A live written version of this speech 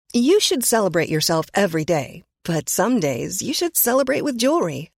You should celebrate yourself every day, but some days you should celebrate with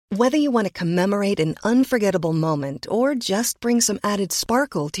jewelry. Whether you want to commemorate an unforgettable moment or just bring some added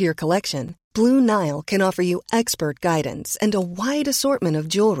sparkle to your collection, Blue Nile can offer you expert guidance and a wide assortment of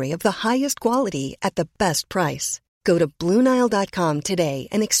jewelry of the highest quality at the best price. Go to BlueNile.com today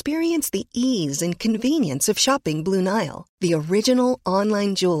and experience the ease and convenience of shopping Blue Nile, the original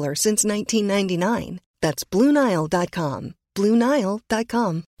online jeweler since 1999. That's BlueNile.com.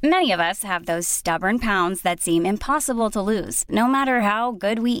 BlueNile.com. Many of us have those stubborn pounds that seem impossible to lose, no matter how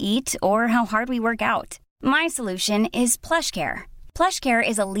good we eat or how hard we work out. My solution is PlushCare. PlushCare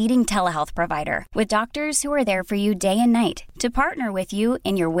is a leading telehealth provider with doctors who are there for you day and night to partner with you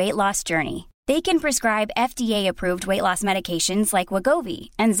in your weight loss journey. They can prescribe FDA-approved weight loss medications like Wegovy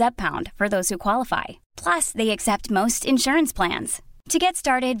and Zepbound for those who qualify. Plus, they accept most insurance plans. To get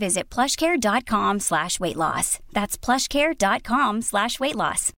started, visit plushcare.com/weightloss. That's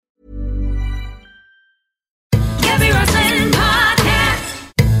plushcare.com/weightloss. Gabby Roslin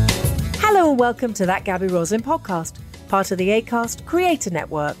Podcast. Hello and welcome to That Gabby Roslin Podcast, part of the Acast Creator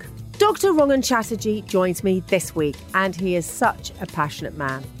Network. Dr. Rangan Chatterjee joins me this week, and he is such a passionate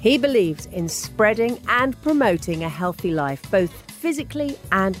man. He believes in spreading and promoting a healthy life, both physically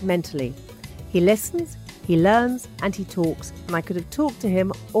and mentally. He listens, he learns, and he talks, and I could have talked to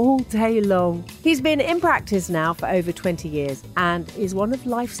him all day long. He's been in practice now for over 20 years and is one of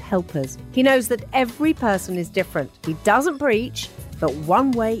life's helpers. He knows that every person is different. He doesn't preach, but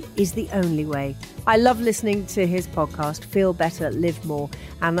one way is the only way. I love listening to his podcast, Feel Better, Live More,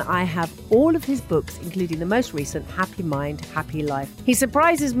 and I have all of his books, including the most recent, Happy Mind, Happy Life. He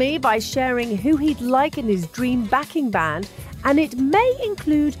surprises me by sharing who he'd like in his dream backing band, and it may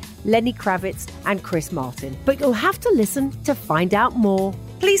include Lenny Kravitz and Chris Martin. But you'll have to listen to find out more.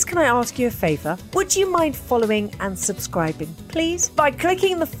 Please, can I ask you a favour? Would you mind following and subscribing, please? By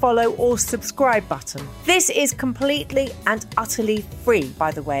clicking the follow or subscribe button. This is completely and utterly free,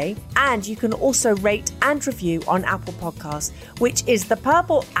 by the way. And you can also rate and review on Apple Podcasts, which is the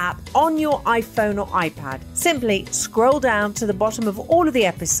purple app on your iPhone or iPad. Simply scroll down to the bottom of all of the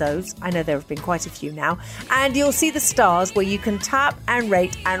episodes. I know there have been quite a few now. And you'll see the stars where you can tap and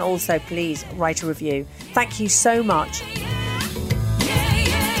rate, and also please write a review. Thank you so much.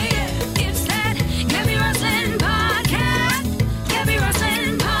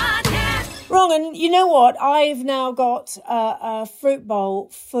 Rangan, you know what? I've now got a fruit bowl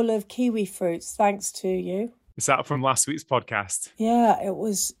full of kiwi fruits, thanks to you. Is that from last week's podcast? Yeah, it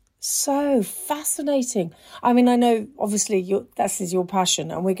was so fascinating. I mean, I know, obviously, this is your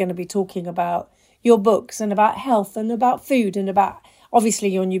passion, and we're going to be talking about your books and about health and about food and about, obviously,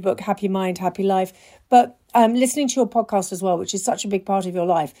 your new book, Happy Mind, Happy Life. But listening to your podcast as well, which is such a big part of your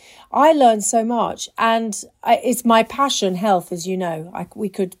life, I learned so much. And it's my passion, health, as you know. We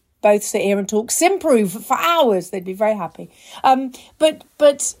could both sit here and talk Simprove for hours. They'd be very happy.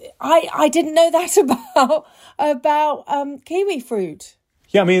 But I didn't know that about kiwi fruit.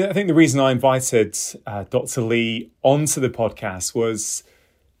 Yeah, I mean, I think the reason I invited Dr. Lee onto the podcast was,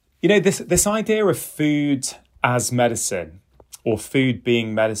 you know, this idea of food as medicine, or food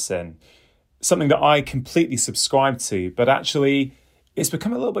being medicine, something that I completely subscribe to, but actually it's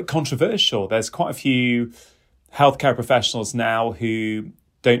become a little bit controversial. There's quite a few healthcare professionals now who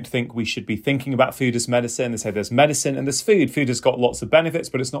don't think we should be thinking about food as medicine. They say there's medicine and there's food. Food has got lots of benefits,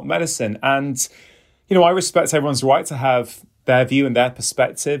 but it's not medicine. And, you know, I respect everyone's right to have their view and their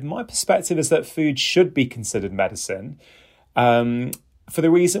perspective. My perspective is that food should be considered medicine. For the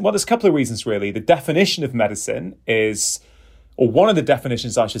reason, well, there's a couple of reasons, really. The definition of medicine is, or one of the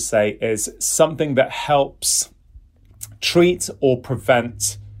definitions, I should say, is something that helps treat or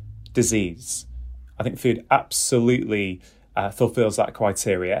prevent disease. I think food absolutely fulfills that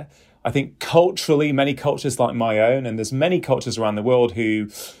criteria. I think culturally, many cultures like my own, and there's many cultures around the world who,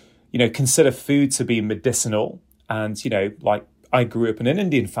 you know, consider food to be medicinal. And, you know, like I grew up in an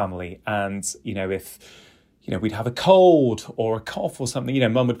Indian family, and, you know, if, you know, we'd have a cold or a cough or something, you know,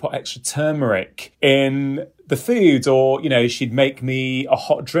 mum would put extra turmeric in the food, or, you know, she'd make me a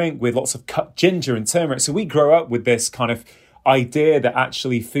hot drink with lots of cut ginger and turmeric. So we grow up with this kind of idea that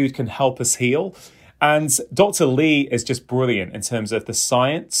actually food can help us heal. And Dr. Lee is just brilliant in terms of the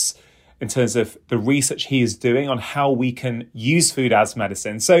science, in terms of the research he is doing on how we can use food as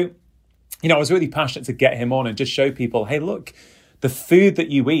medicine. So, you know, I was really passionate to get him on and just show people, hey, look, the food that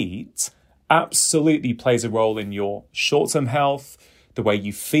you eat absolutely plays a role in your short-term health, the way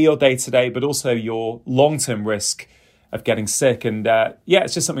you feel day to day, but also your long-term risk of getting sick. And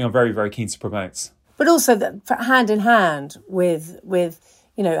it's just something I'm very, very keen to promote. But also that hand in hand with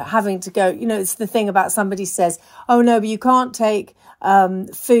having to go, it's the thing about somebody says, oh no, but you can't take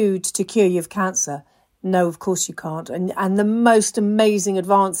food to cure you of cancer. No, of course you can't. And the most amazing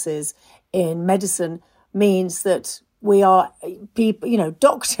advances in medicine means that we are people,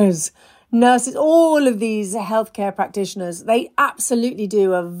 doctors, nurses, all of these healthcare practitioners, they absolutely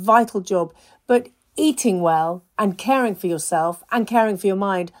do a vital job. But eating well and caring for yourself and caring for your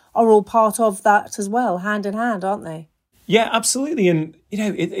mind are all part of that as well, hand in hand, aren't they? Yeah, absolutely. And,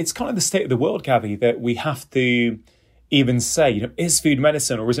 it's kind of the state of the world, Gabby, that we have to even say, is food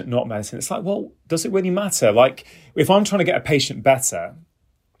medicine or is it not medicine? It's like, well, does it really matter? Like, if I'm trying to get a patient better,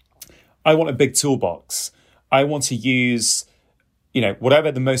 I want a big toolbox. I want to use,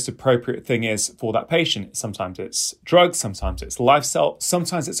 whatever the most appropriate thing is for that patient. Sometimes it's drugs, sometimes it's lifestyle,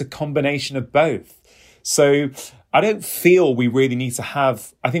 sometimes it's a combination of both. So I don't feel we really need to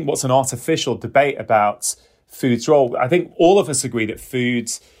have, I think, what's an artificial debate about food's role. I think all of us agree that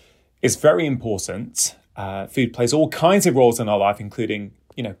food is very important. Food plays all kinds of roles in our life, including,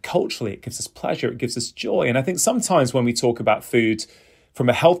 culturally, it gives us pleasure, it gives us joy. And I think sometimes when we talk about food from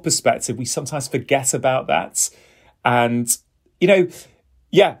a health perspective, we sometimes forget about that. And,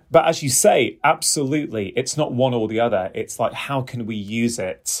 but as you say, absolutely, it's not one or the other. It's like, how can we use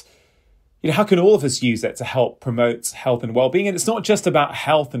it? How can all of us use it to help promote health and well-being? And it's not just about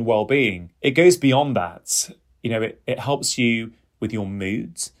health and well-being. It goes beyond that. It helps you with your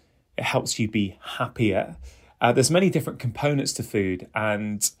mood. It helps you be happier. There's many different components to food.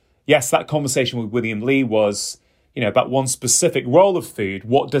 And yes, that conversation with William Li was, about one specific role of food.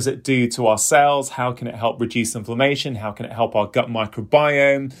 What does it do to our cells? How can it help reduce inflammation? How can it help our gut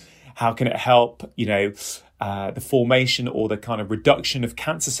microbiome? How can it help, the formation or the kind of reduction of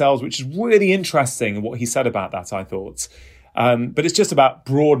cancer cells, which is really interesting what he said about that, I thought. But it's just about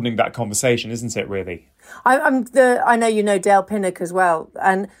broadening that conversation, isn't it, really? I know you know Dale Pinnock as well.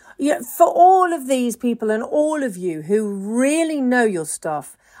 And for all of these people and all of you who really know your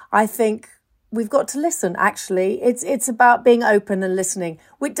stuff, I think we've got to listen, actually. It's about being open and listening.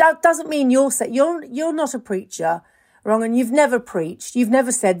 Which doesn't mean you're not a preacher, wrong, and you've never preached. You've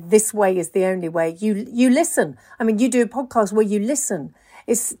never said this way is the only way. You listen. I mean, you do a podcast where you listen.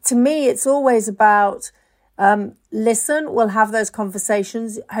 To me, it's always about listen. We'll have those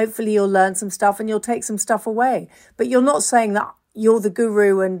conversations. Hopefully you'll learn some stuff and you'll take some stuff away. But you're not saying that you're the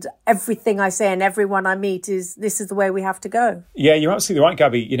guru and everything I say and everyone I meet this is the way we have to go. Yeah, you're absolutely right,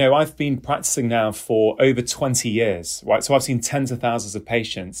 Gabby. I've been practicing now for over 20 years, right? So I've seen tens of thousands of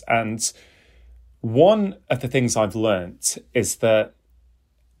patients. And one of the things I've learned is that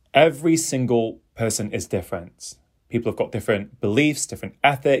every single person is different. People have got different beliefs, different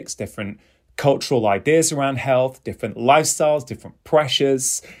ethics, different cultural ideas around health, different lifestyles, different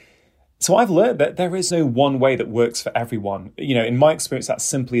pressures. So I've learned that there is no one way that works for everyone. In my experience, that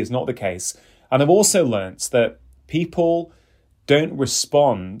simply is not the case. And I've also learned that people don't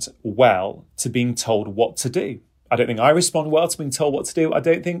respond well to being told what to do. I don't think I respond well to being told what to do. I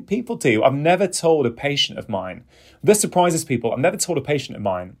don't think people do. I've never told a patient of mine, this surprises people, I've never told a patient of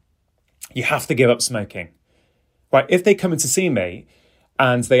mine, you have to give up smoking. Right? If they come in to see me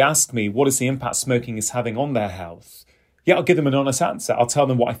and they ask me what is the impact smoking is having on their health, yeah, I'll give them an honest answer. I'll tell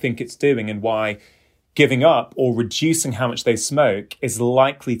them what I think it's doing and why giving up or reducing how much they smoke is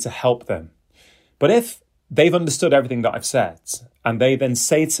likely to help them. But if they've understood everything that I've said and they then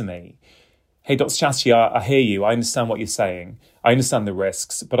say to me, hey, Dr. Chatterjee, I hear you. I understand what you're saying. I understand the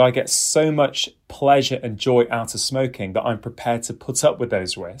risks, but I get so much pleasure and joy out of smoking that I'm prepared to put up with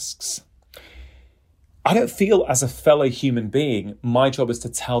those risks. I don't feel as a fellow human being, my job is to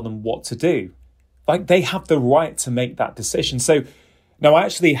tell them what to do. Like, they have the right to make that decision. So now I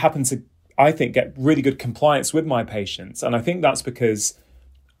actually happen to, I think, get really good compliance with my patients. And I think that's because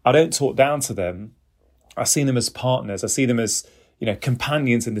I don't talk down to them. I see them as partners. I see them as,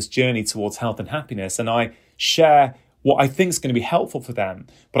 companions in this journey towards health and happiness. And I share what I think is going to be helpful for them.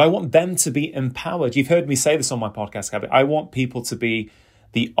 But I want them to be empowered. You've heard me say this on my podcast, Gabby. I want people to be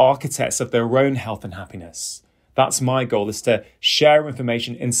the architects of their own health and happiness. That's my goal, is to share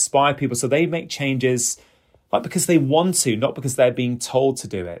information, inspire people so they make changes because they want to, not because they're being told to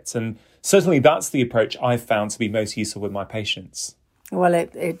do it. And certainly that's the approach I've found to be most useful with my patients. Well,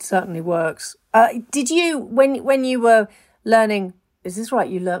 it certainly works. Did you, when you were learning, is this right,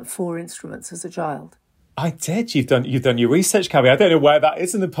 you learnt 4 instruments as a child? I did. You've done your research, Gabby. I don't know where that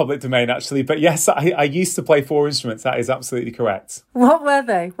is in the public domain, actually. But yes, I used to play 4 instruments. That is absolutely correct. What were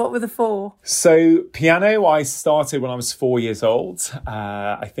they? What were the 4? So piano, I started when I was 4 years old.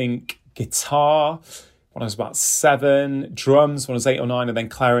 I think guitar when I was about 7, drums when I was 8 or 9, and then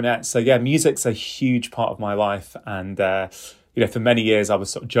clarinet. So yeah, music's a huge part of my life. And for many years I was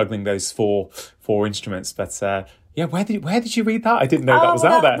sort of juggling those four instruments. But where did you read that? I didn't know that was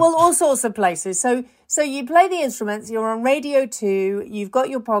out there. Well, all sorts of places. So you play the instruments, you're on Radio 2, you've got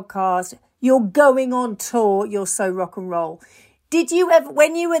your podcast, you're going on tour, you're so rock and roll. Did you ever,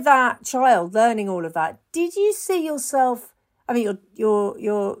 when you were that child learning all of that, did you see yourself, I mean,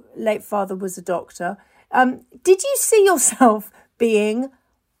 your late father was a doctor, did you see yourself being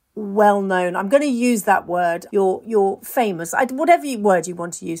well known? I'm going to use that word, you're famous, whatever word you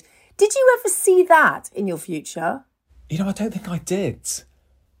want to use. Did you ever see that in your future? I don't think I did.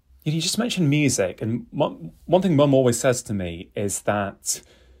 You just mentioned music, and one thing Mum always says to me is that,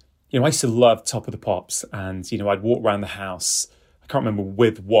 I used to love Top of the Pops, and, I'd walk around the house, I can't remember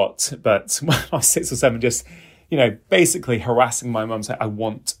with what, but when I was 6 or 7, just, basically harassing my mum, saying, I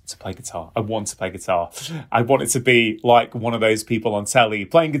want to play guitar. I want to play guitar. I want it to be like one of those people on telly,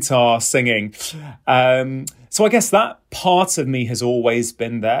 playing guitar, singing. So I guess that part of me has always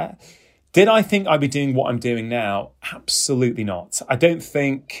been there. Did I think I'd be doing what I'm doing now? Absolutely not. I don't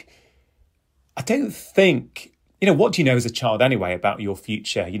think, what do you know as a child anyway about your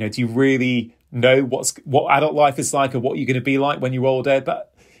future? Do you really know what adult life is like or what you're going to be like when you're older?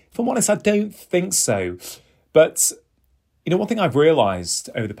 But if I'm honest, I don't think so. But, one thing I've realised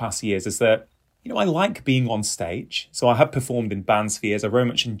over the past years is that, I like being on stage. So I have performed in bands for years. I very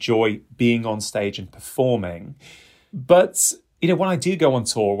much enjoy being on stage and performing. But when I do go on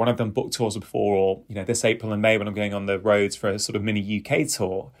tour, when I've done book tours before, or, this April and May when I'm going on the roads for a sort of mini UK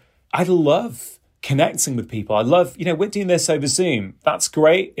tour, I love connecting with people. I love, we're doing this over Zoom. That's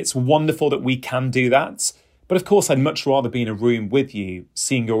great. It's wonderful that we can do that. But of course, I'd much rather be in a room with you,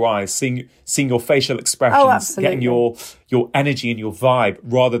 seeing your eyes, seeing your facial expressions, getting your energy and your vibe,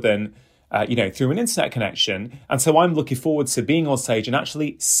 rather than, through an internet connection. And so I'm looking forward to being on stage and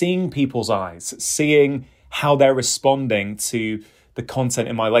actually seeing people's eyes, seeing how they're responding to the content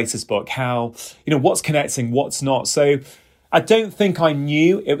in my latest book, how, what's connecting, what's not. So I don't think I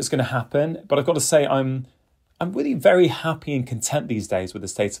knew it was going to happen, but I've got to say I'm really very happy and content these days with the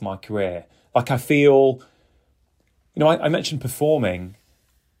state of my career. Like I feel, I mentioned performing.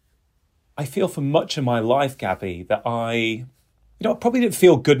 I feel for much of my life, Gabby, that I probably didn't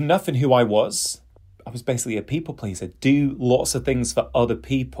feel good enough in who I was. I was basically a people pleaser, do lots of things for other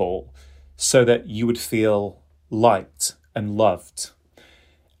people so that you would feel liked and loved.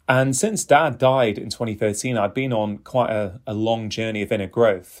 And since Dad died in 2013, I've been on quite a long journey of inner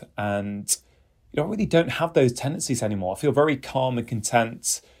growth. And, I really don't have those tendencies anymore. I feel very calm and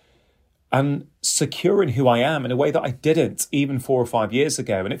content and secure in who I am in a way that I didn't even 4 or 5 years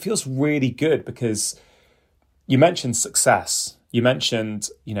ago. And it feels really good because you mentioned success. You mentioned,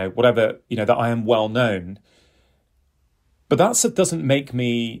 whatever, that I am well known. But that stuff doesn't make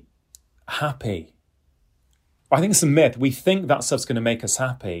me happy. I think it's a myth. We think that stuff's going to make us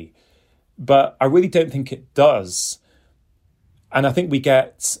happy, but I really don't think it does. And I think we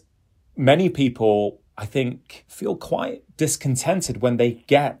get many people, I think, feel quite discontented when they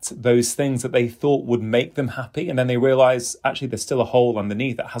get those things that they thought would make them happy. And then they realize actually there's still a hole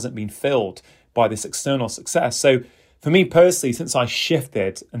underneath that hasn't been filled by this external success. So for me personally, since I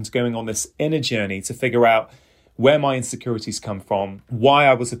shifted and going on this inner journey to figure out where my insecurities come from, why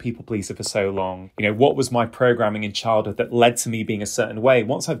I was a people pleaser for so long, what was my programming in childhood that led to me being a certain way.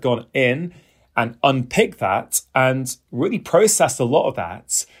 Once I've gone in and unpicked that and really processed a lot of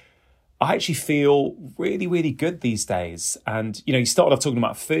that, I actually feel really, really good these days. And, you started off talking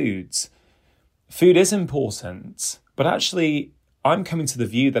about food. Food is important, but actually I'm coming to the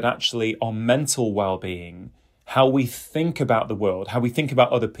view that actually our mental well-being, how we think about the world, how we think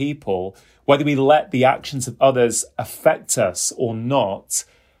about other people, whether we let the actions of others affect us or not,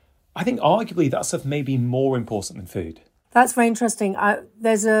 I think arguably that stuff may be more important than food. That's very interesting. I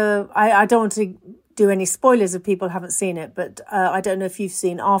don't want to do any spoilers if people haven't seen it, but I don't know if you've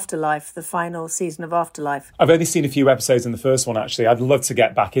seen Afterlife, the final season of Afterlife. I've only seen a few episodes in the first one, actually. I'd love to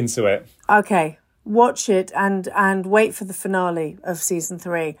get back into it. Okay, watch it and wait for the finale of season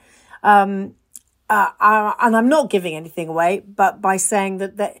 3. And I'm not giving anything away, but by saying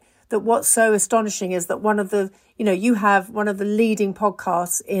that what's so astonishing is that one of the, you have one of the leading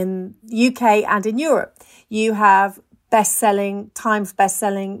podcasts in UK and in Europe. You have Times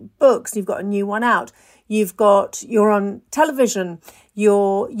best-selling books. You've got a new one out. You're on television. You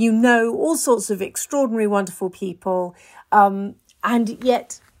all sorts of extraordinary, wonderful people. And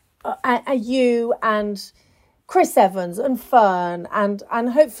yet you and Chris Evans and Fern and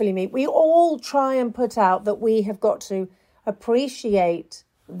hopefully me, we all try and put out that we have got to appreciate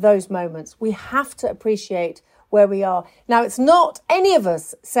those moments. We have to appreciate where we are. Now, it's not any of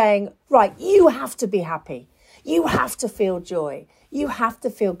us saying, right, you have to be happy. You have to feel joy. You have to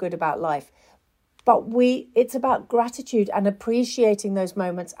feel good about life. But it's about gratitude and appreciating those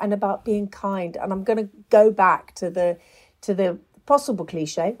moments and about being kind. And I'm going to go back to the possible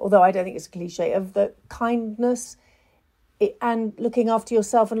cliche, although I don't think it's a cliche, of the kindness and looking after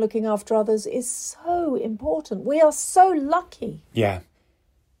yourself and looking after others is so important. We are so lucky. Yeah,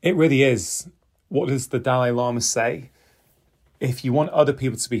 it really is. What does the Dalai Lama say? If you want other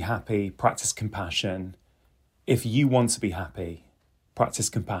people to be happy, practice compassion. If you want to be happy, practice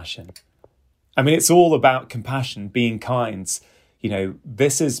compassion. I mean, it's all about compassion, being kind. You know,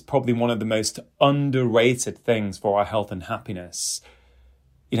 this is probably one of the most underrated things for our health and happiness.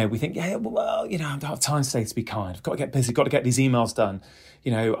 You know, we think, yeah, well, you know, I don't have time today to be kind. I've got to get busy, got to get these emails done.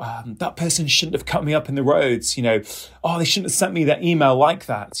 You know, that person shouldn't have cut me up in the roads. You know, oh, they shouldn't have sent me that email like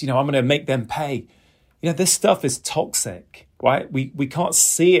that. You know, I'm going to make them pay. You know, this stuff is toxic, right? We can't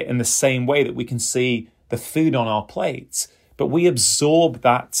see it in the same way that we can see the food on our plates. But we absorb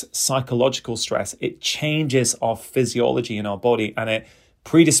that psychological stress. It changes our physiology in our body and it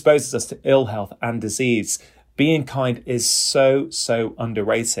predisposes us to ill health and disease. Being kind is so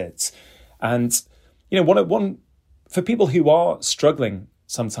underrated. And, you know, one for people who are struggling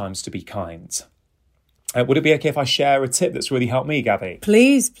sometimes to be kind, would it be okay if I share a tip that's really helped me, Gabby?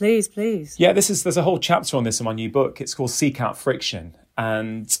 Please. Yeah, there's a whole chapter on this in my new book. It's called Seek Out Friction.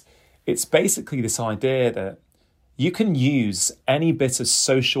 And it's basically this idea that you can use any bit of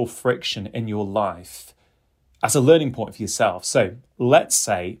social friction in your life as a learning point for yourself. So let's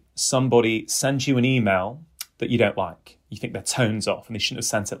say somebody sends you an email that you don't like. You think their tone's off and they shouldn't have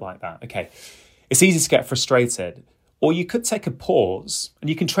sent it like that. Okay, it's easy to get frustrated. Or you could take a pause and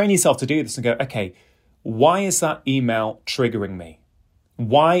you can train yourself to do this and go, okay, why is that email triggering me?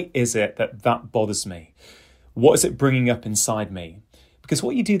 Why is it that bothers me? What is it bringing up inside me? Because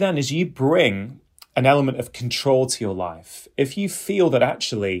what you do then is you bring an element of control to your life. If you feel that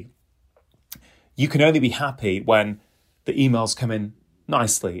actually you can only be happy when the emails come in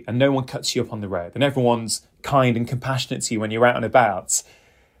nicely and no one cuts you up on the road and everyone's kind and compassionate to you when you're out and about,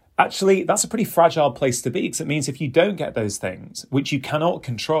 actually that's a pretty fragile place to be, because it means if you don't get those things, which you cannot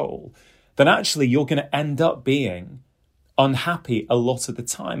control, then actually you're going to end up being unhappy a lot of the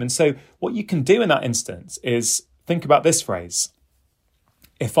time. And so what you can do in that instance is think about this phrase.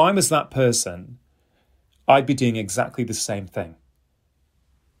 If I was that person, I'd be doing exactly the same thing.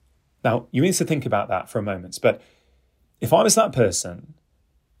 Now, you need to think about that for a moment. But if I was that person,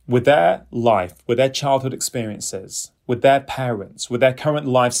 with their life, with their childhood experiences, with their parents, with their current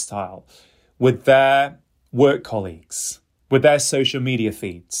lifestyle, with their work colleagues, with their social media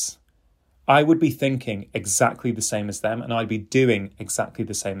feeds, I would be thinking exactly the same as them, and I'd be doing exactly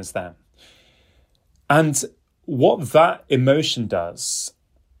the same as them. And what that emotion does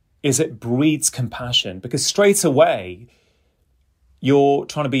is it breeds compassion, because straight away you're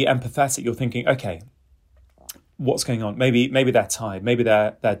trying to be empathetic. You're thinking, okay, what's going on? Maybe they're tired. Maybe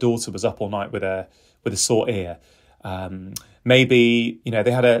their daughter was up all night with a sore ear. Maybe, you know, they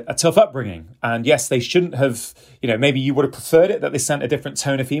had a tough upbringing, and yes, they shouldn't have, you know, maybe you would have preferred it that they sent a different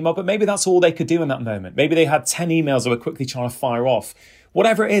tone of email, but maybe that's all they could do in that moment. Maybe they had 10 emails they were quickly trying to fire off.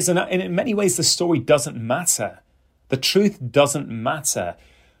 Whatever it is, and in many ways, the story doesn't matter. The truth doesn't matter.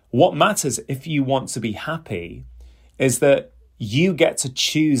 What matters, if you want to be happy, is that you get to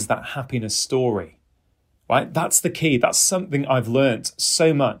choose that happiness story, right? That's the key. That's something I've learned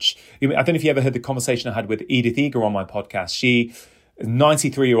so much. I don't know if you ever heard the conversation I had with Edith Eger on my podcast. She, a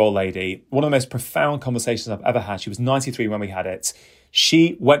 93-year-old lady, one of the most profound conversations I've ever had. She was 93 when we had it.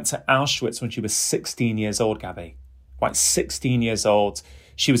 She went to Auschwitz when she was 16 years old, Gabby, right? 16 years old.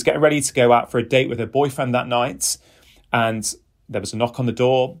 She was getting ready to go out for a date with her boyfriend that night, and there was a knock on the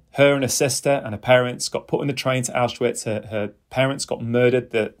door. Her and her sister and her parents got put in the train to Auschwitz. Her parents got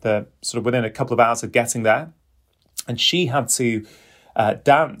murdered the sort of within a couple of hours of getting there. And she had to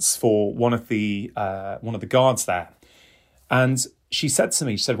dance for one of the guards there. And she said to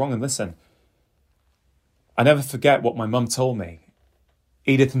me, she said, "Rongan, listen, I never forget what my mum told me.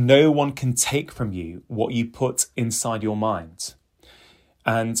 Edith, no one can take from you what you put inside your mind."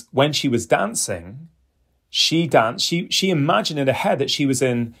 And when she was dancing, she imagined in her head that she was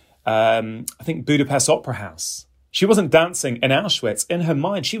in, I think, Budapest Opera House. She wasn't dancing in Auschwitz. In her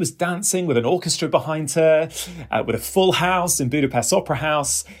mind, she was dancing with an orchestra behind her, with a full house in Budapest Opera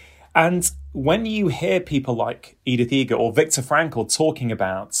House. And when you hear people like Edith Eger or Viktor Frankl talking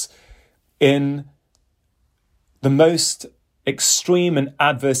about in the most extreme and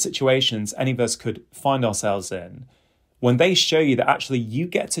adverse situations any of us could find ourselves in, when they show you that actually you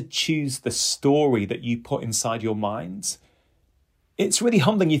get to choose the story that you put inside your mind, it's really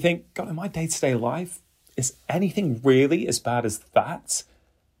humbling. You think, God, in my day-to-day life, is anything really as bad as that?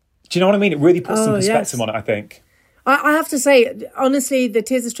 Do you know what I mean? It really puts some perspective on it, I think. I have to say, honestly, the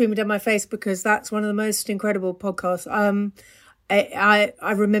tears are streaming down my face because that's one of the most incredible podcasts.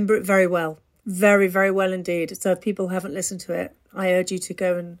 I remember it very well. Very, very well indeed. So if people haven't listened to it, I urge you to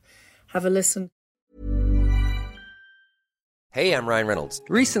go and have a listen. Hey, I'm Ryan Reynolds.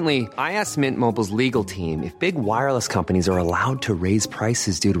 Recently, I asked Mint Mobile's legal team if big wireless companies are allowed to raise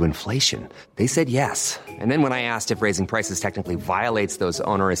prices due to inflation. They said yes. And then when I asked if raising prices technically violates those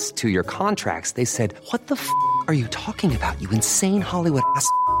onerous two-year contracts, they said, "What the f*** are you talking about, you insane Hollywood ass?"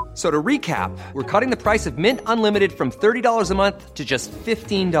 So to recap, we're cutting the price of Mint Unlimited from $30 a month to just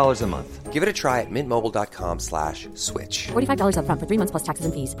 $15 a month. Give it a try at mintmobile.com/switch. $45 up front for 3 months plus taxes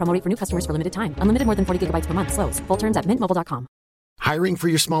and fees. Promo rate for new customers for limited time. Unlimited more than 40 gigabytes per month. Slows full terms at mintmobile.com. Hiring for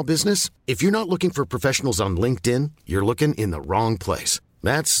your small business? If you're not looking for professionals on LinkedIn, you're looking in the wrong place.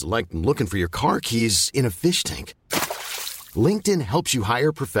 That's like looking for your car keys in a fish tank. LinkedIn helps you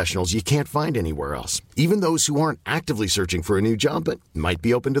hire professionals you can't find anywhere else, even those who aren't actively searching for a new job but might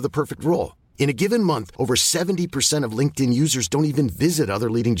be open to the perfect role. In a given month, over 70% of LinkedIn users don't even visit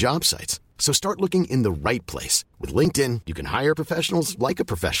other leading job sites. So start looking in the right place. With LinkedIn, you can hire professionals like a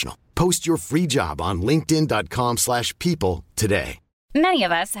professional. Post your free job on linkedin.com/people today. Many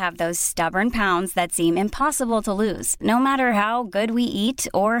of us have those stubborn pounds that seem impossible to lose, no matter how good we eat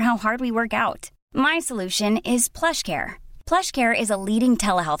or how hard we work out. My solution is PlushCare. PlushCare is a leading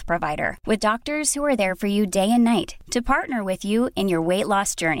telehealth provider with doctors who are there for you day and night to partner with you in your weight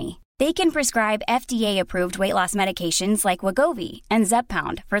loss journey. They can prescribe FDA-approved weight loss medications like Wegovy and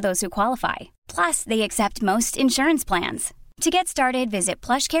Zepbound for those who qualify. Plus, they accept most insurance plans. To get started, visit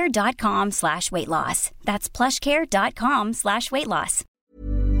plushcare.com/weightloss. That's plushcare.com/weightloss.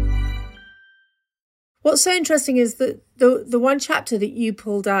 What's so interesting is that the one chapter that you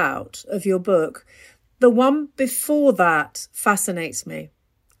pulled out of your book, the one before that fascinates me.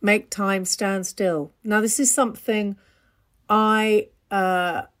 Make time stand still. Now, this is something I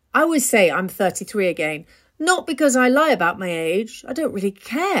always say I'm 33 again. Not because I lie about my age. I don't really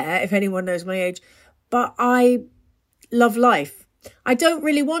care if anyone knows my age. But I love life. I don't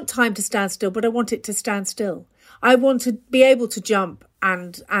really want time to stand still, but I want it to stand still. I want to be able to jump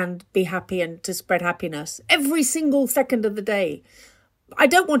and be happy and to spread happiness every single second of the day. I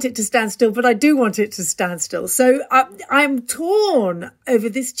don't want it to stand still, but I do want it to stand still. So I'm torn over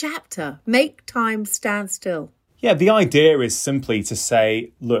this chapter. Make time stand still. Yeah, the idea is simply to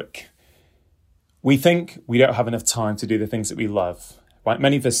say, look, we think we don't have enough time to do the things that we love, right?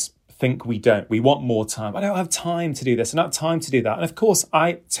 Many of us think we don't. We want more time. I don't have time to do this. I don't have time to do that. And of course,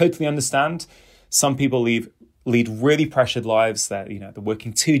 I totally understand. Some people lead really pressured lives. They're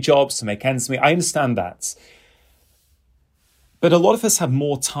working 2 jobs to make ends meet. I understand that. But a lot of us have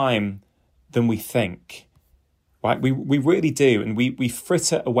more time than we think, right? We really do. And we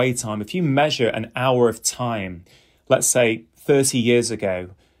fritter away time. If you measure an hour of time, let's say 30 years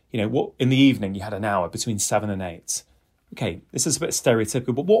ago, what in the evening you had an hour between 7 and 8. Okay, this is a bit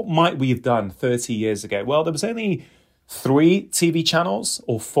stereotypical, but what might we have done 30 years ago? Well, there was only 3 TV channels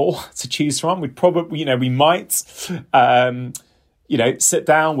or 4 to choose from. We'd probably, we might, sit down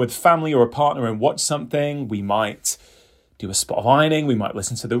with family or a partner and watch something. We might do a spot of ironing. We might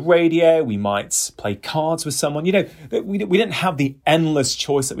listen to the radio. We might play cards with someone. We didn't have the endless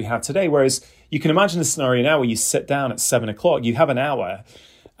choice that we have today. Whereas you can imagine a scenario now where you sit down at 7 o'clock, you have an hour.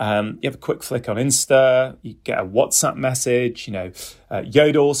 You have a quick flick on Insta, you get a WhatsApp message,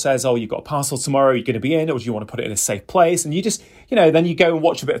 Yodel says, oh, you've got a parcel tomorrow, you're going to be in, or do you want to put it in a safe place? And you just, then you go and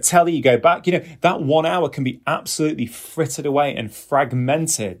watch a bit of telly, you go back, that 1 hour can be absolutely frittered away and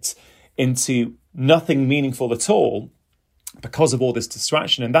fragmented into nothing meaningful at all because of all this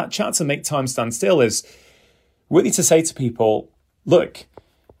distraction. And that chapter, Make Time Stand Still, is really to say to people, look,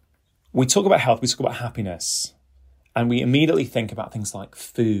 we talk about health, we talk about happiness. And we immediately think about things like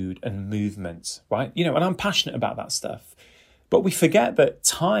food and movement, right? And I'm passionate about that stuff. But we forget that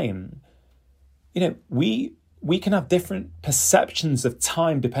time, we can have different perceptions of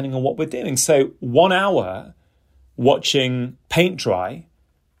time depending on what we're doing. So 1 hour watching paint dry,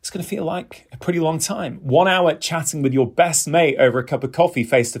 it's going to feel like a pretty long time. 1 hour chatting with your best mate over a cup of coffee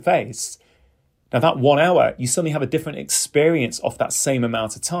face to face. Now that 1 hour, you suddenly have a different experience off that same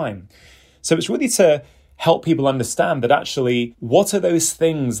amount of time. So it's really to help people understand that actually, what are those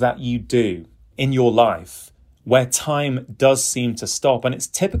things that you do in your life where time does seem to stop? And it's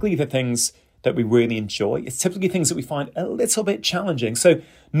typically the things that we really enjoy. It's typically things that we find a little bit challenging. So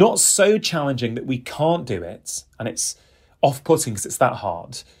not so challenging that we can't do it and it's off-putting because it's that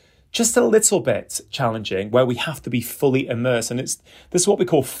hard. Just a little bit challenging where we have to be fully immersed. And this is what we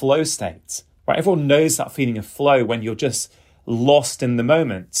call flow state, right? Everyone knows that feeling of flow when you're just lost in the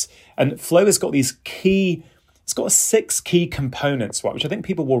moment. And flow has got it's got 6 key components, right, which I think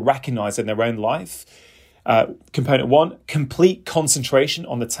people will recognize in their own life. Component 1, complete concentration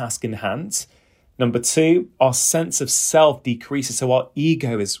on the task in hand. Number 2, our sense of self decreases, so our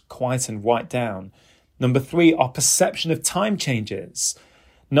ego is quietened right down. Number 3, our perception of time changes.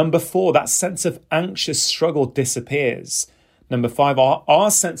 Number 4, that sense of anxious struggle disappears. Number 5,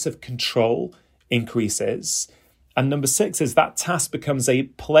 our sense of control increases. And number 6 is that task becomes a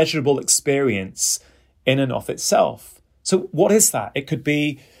pleasurable experience in and of itself. So what is that? It could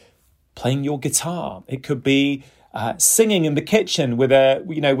be playing your guitar. It could be singing in the kitchen with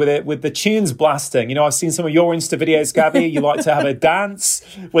the tunes blasting. I've seen some of your Insta videos, Gabby. You like to have a dance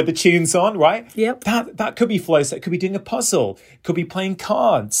with the tunes on, right? Yep. That could be flow. So it could be doing a puzzle. It could be playing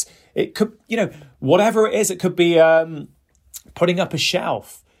cards. It could, whatever it is. It could be putting up a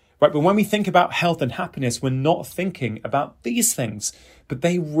shelf, right? But when we think about health and happiness, we're not thinking about these things, but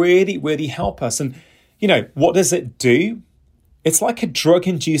they really, really help us. And what does it do? It's like a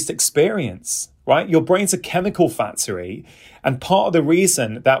drug-induced experience, right? Your brain's a chemical factory. And part of the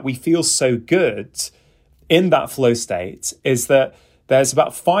reason that we feel so good in that flow state is that there's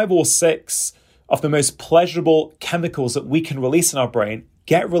about 5 or 6 of the most pleasurable chemicals that we can release in our brain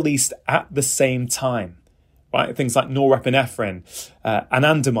get released at the same time, right? Things like norepinephrine,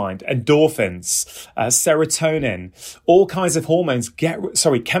 anandamide, endorphins, serotonin, all kinds of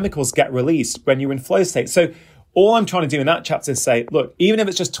chemicals get released when you're in flow state. So all I'm trying to do in that chapter is say, look, even if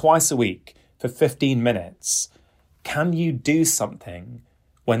it's just twice a week for 15 minutes, can you do something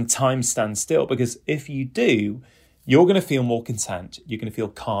when time stands still? Because if you do, you're going to feel more content, you're going to feel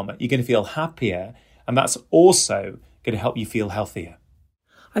calmer, you're going to feel happier, and that's also going to help you feel healthier.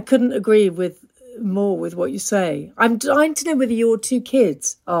 I couldn't agree more with what you say. I'm dying to know whether your 2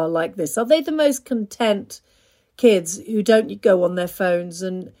 kids are like this. Are they the most content kids who don't go on their phones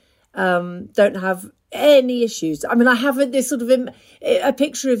and don't have any issues? I mean, I have this sort of a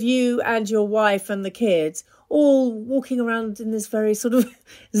picture of you and your wife and the kids all walking around in this very sort of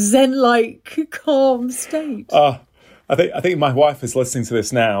zen-like, calm state. I think my wife is listening to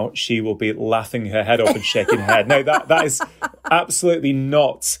this now. She will be laughing her head off and shaking her head. No, that is absolutely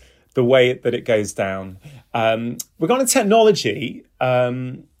not the way that it goes down. Regarding technology,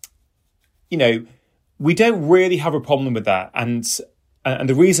 we don't really have a problem with that. And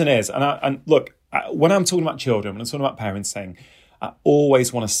the reason is, and look, when I'm talking about children, when I'm talking about parenting, I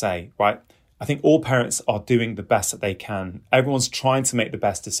always want to say, right, I think all parents are doing the best that they can. Everyone's trying to make the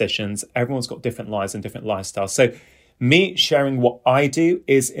best decisions. Everyone's got different lives and different lifestyles. So me sharing what I do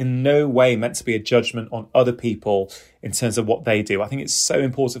is in no way meant to be a judgment on other people in terms of what they do. I think it's so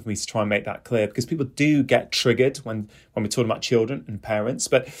important for me to try and make that clear because people do get triggered when we're talking about children and parents.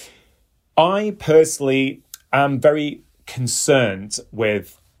 But I personally am very concerned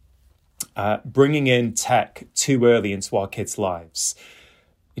with bringing in tech too early into our kids' lives.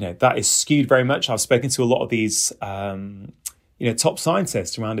 That is skewed very much. I've spoken to a lot of these, top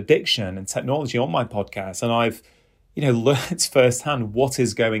scientists around addiction and technology on my podcast, and I've, learned firsthand what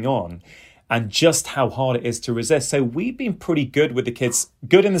is going on and just how hard it is to resist. So we've been pretty good with the kids,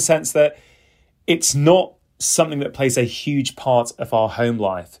 good in the sense that it's not something that plays a huge part of our home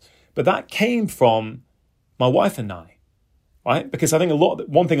life, but that came from my wife and I. Right? Because I think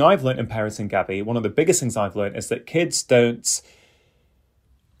one thing I've learned in parenting, Gabby, one of the biggest things I've learned is that kids don't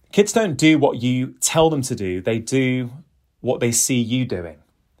do what you tell them to do. They do what they see you doing.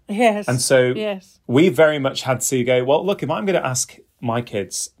 Yes. And so we very much had to go, well, look, if I'm going to ask my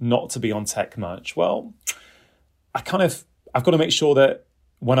kids not to be on tech much, well, I've got to make sure that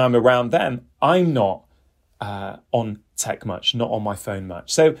when I'm around them, I'm not on tech much, not on my phone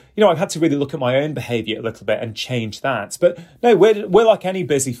much. So, I've had to really look at my own behavior a little bit and change that. But no, we're like any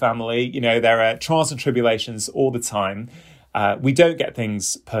busy family. There are trials and tribulations all the time. We don't get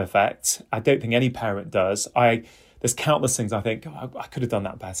things perfect. I don't think any parent does. There's countless things I think, I could have done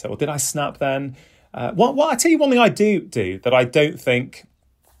that better. Or did I snap then? Well, I tell you one thing I do that I don't think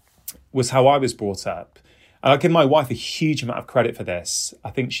was how I was brought up. And I give my wife a huge amount of credit for this.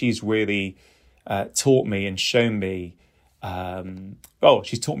 I think she's really taught me and shown me.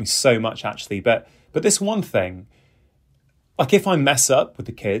 She's taught me so much actually. But this one thing, like if I mess up with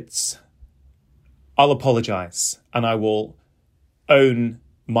the kids, I'll apologize and I will own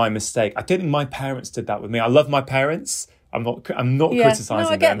my mistake. I don't think my parents did that with me. I love my parents. I'm not criticizing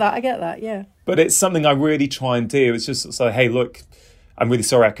them. I get that, yeah. But it's something I really try and do. It's just so, hey, look, I'm really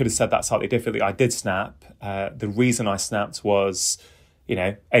sorry. I could have said that slightly differently. I did snap. The reason I snapped was,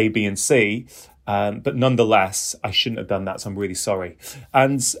 A, B, and C. But nonetheless, I shouldn't have done that, so I'm really sorry.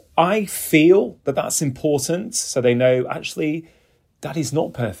 And I feel that that's important, so they know, actually, Daddy's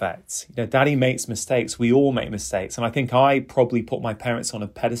not perfect. You know, Daddy makes mistakes. We all make mistakes. And I think I probably put my parents on a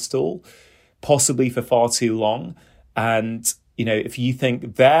pedestal, possibly for far too long. And, you know, if you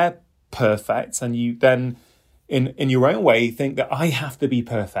think they're perfect, and you then, in your own way, think that I have to be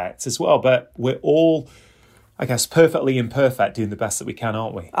perfect as well. But we're all, I guess, perfectly imperfect, doing the best that we can,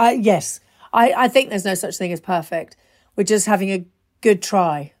 aren't we? Yes. I think there's no such thing as perfect. We're just having a good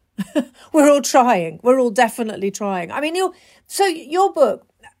try. We're all trying. We're all definitely trying. I mean, your book,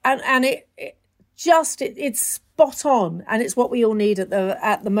 and it's spot on, and it's what we all need at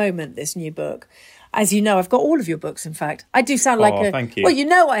the moment. This new book, as you know, I've got all of your books. In fact, I do sound like a. Thank you. Well, you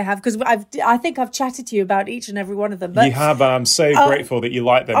know I have, because I think I've chatted to you about each and every one of them. But, you have. I'm so grateful that you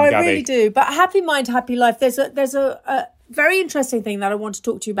like them, Gabby. I really do. But Happy Mind, Happy Life. There's a very interesting thing that I want to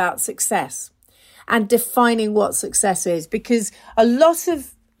talk to you about: success and defining what success is, because a lot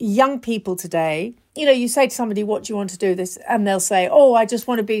of young people today, you know, you say to somebody, what do you want to do this? And they'll say, oh, I just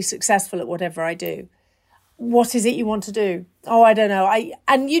want to be successful at whatever I do. What is it you want to do? Oh, I don't know.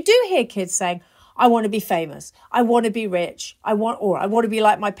 And you do hear kids saying, I want to be famous. I want to be rich. I want to be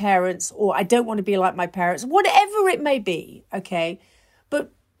like my parents, or I don't want to be like my parents, whatever it may be. Okay.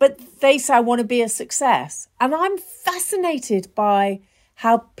 But they say, I want to be a success. And I'm fascinated by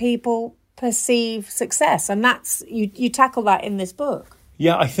how people perceive success. And that's, you tackle that in this book.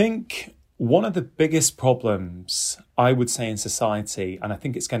 Yeah, I think one of the biggest problems, I would say, in society, and I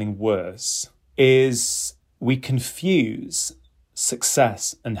think it's getting worse, is we confuse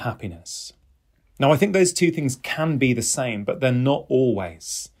success and happiness. Now, I think those two things can be the same, but they're not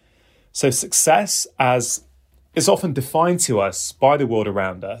always. So success, as is often defined to us by the world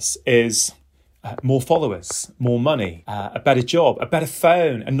around us, is more followers, more money, a better job, a better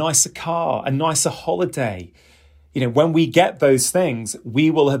phone, a nicer car, a nicer holiday. You know, when we get those things,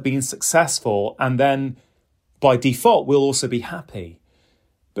 we will have been successful, and then by default, we'll also be happy.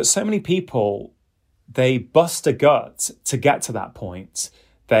 But so many people, they bust a gut to get to that point.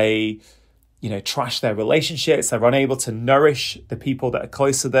 They, you know, trash their relationships. They're unable to nourish the people that are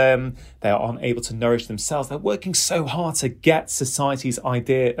close to them. They are unable to nourish themselves. They're working so hard to get society's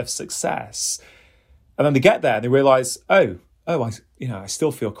idea of success. And then they get there and they realize, I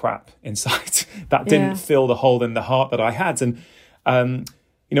still feel crap inside. That didn't fill the hole in the heart that I had. And,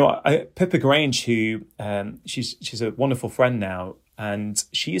 Pippa Grange, who she's a wonderful friend now, and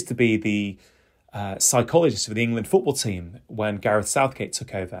she used to be the psychologist for the England football team when Gareth Southgate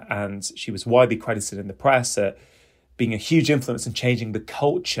took over. And she was widely credited in the press at being a huge influence in changing the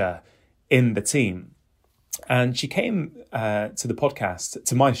culture in the team. And she came to the podcast,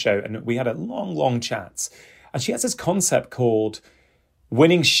 to my show, and we had a long, long chat. And she has this concept called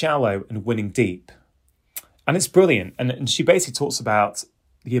winning shallow and winning deep. And it's brilliant. And she basically talks about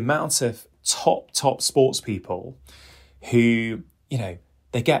the amount of top sports people who, you know,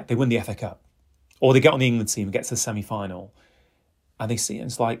 they win the FA Cup, or they get on the England team and get to the semi-final, and they see it and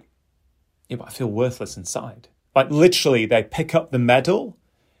it's like, yeah, but I feel worthless inside. Like literally they pick up the medal,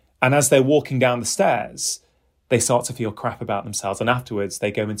 and as they're walking down the stairs, they start to feel crap about themselves. And afterwards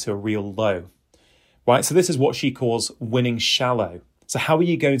they go into a real low, right? So this is what she calls winning shallow. So how are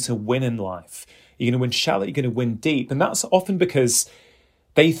you going to win in life? You're going to win shallow, you're going to win deep. And that's often because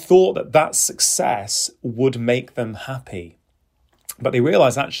they thought that success would make them happy. But they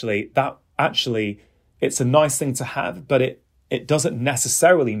realize actually it's a nice thing to have, but it doesn't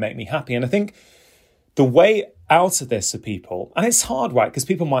necessarily make me happy. And I think the way out of this for people, and it's hard, right? Because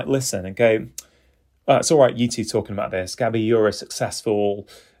people might listen and go, it's all right, you two talking about this. Gabby, you're a successful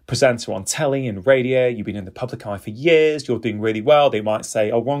presenter on telly and radio. You've been in the public eye for years. You're doing really well. They might say,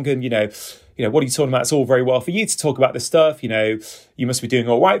 oh, Rongan, you know, what are you talking about? It's all very well for you to talk about this stuff. You know, you must be doing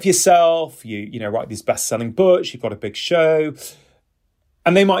all right for yourself. You write these best-selling books. You've got a big show.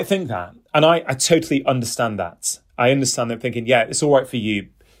 And they might think that. And I totally understand that. I understand them thinking, yeah, it's all right for you.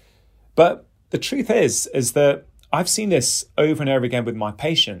 But the truth is that I've seen this over and over again with my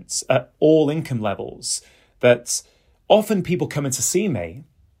patients at all income levels, that often people come in to see me.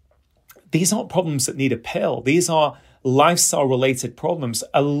 These aren't problems that need a pill. These are lifestyle-related problems.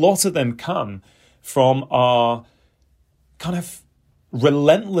 A lot of them come from our kind of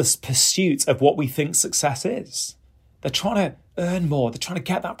relentless pursuit of what we think success is. They're trying to earn more. They're trying to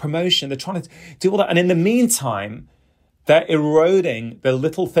get that promotion. They're trying to do all that. And in the meantime, they're eroding the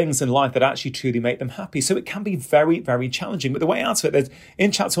little things in life that actually truly make them happy. So it can be very, very challenging. But the way out of it,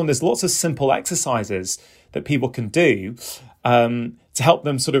 in chapter 1, there's lots of simple exercises that people can do to to help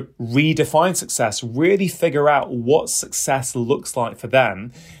them sort of redefine success, really figure out what success looks like for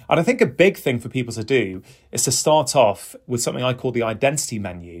them. And I think a big thing for people to do is to start off with something I call the identity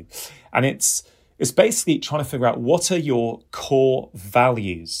menu. And it's basically trying to figure out what are your core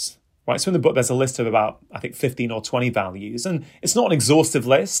values, right? So in the book, there's a list of about, I think, 15 or 20 values. And it's not an exhaustive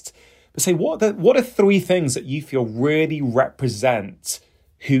list, but say, what are 3 things that you feel really represent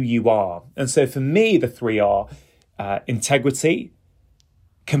who you are? And so for me, the 3 are integrity,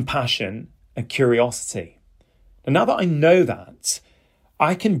 compassion, and curiosity. And now that I know that,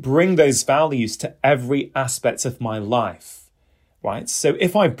 I can bring those values to every aspect of my life, right? So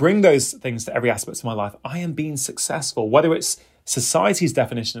if I bring those things to every aspect of my life, I am being successful, whether it's society's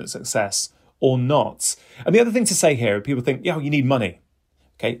definition of success or not. And the other thing to say here, people think, you need money,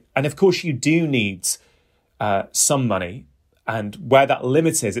 okay? And of course you do need some money. And where that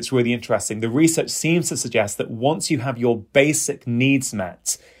limit is, it's really interesting. The research seems to suggest that once you have your basic needs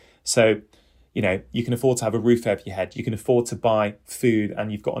met, so, you can afford to have a roof over your head, you can afford to buy food,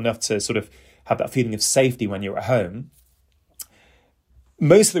 and you've got enough to sort of have that feeling of safety when you're at home.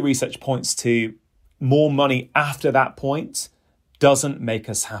 Most of the research points to more money after that point doesn't make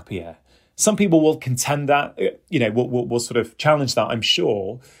us happier. Some people will contend that, will sort of challenge that, I'm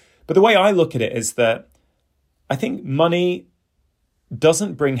sure. But the way I look at it is that I think money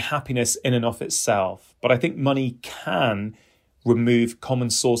doesn't bring happiness in and of itself, but I think money can remove common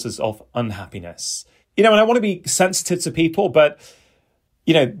sources of unhappiness. And I want to be sensitive to people, but,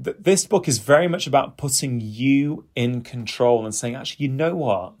 this book is very much about putting you in control and saying, actually, you know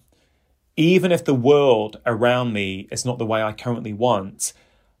what? Even if the world around me is not the way I currently want,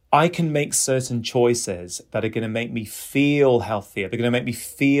 I can make certain choices that are going to make me feel healthier. They're going to make me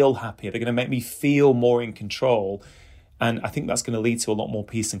feel happier. They're going to make me feel more in control. And I think that's going to lead to a lot more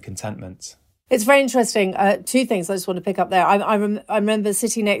peace and contentment. It's very interesting. 2 things I just want to pick up there. I remember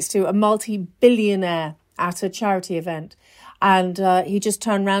sitting next to a multi-billionaire at a charity event, and he just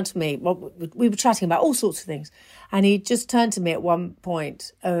turned around to me. Well, we were chatting about all sorts of things, and he just turned to me at one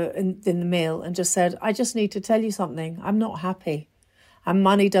point in the meal and just said, "I just need to tell you something. I'm not happy, and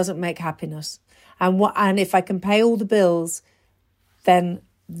money doesn't make happiness. And if I can pay all the bills, then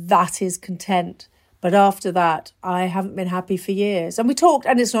that is content. But after that, I haven't been happy for years." And we talked,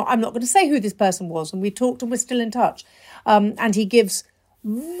 and I'm not going to say who this person was, and we talked and we're still in touch. And he gives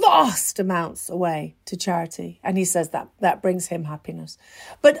vast amounts away to charity. And he says that brings him happiness.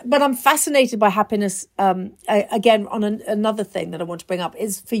 But I'm fascinated by happiness. Again, on another thing that I want to bring up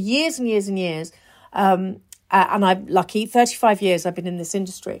is for years and years and years, and I'm lucky, 35 years I've been in this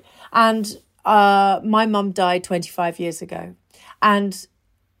industry. And my mum died 25 years ago. And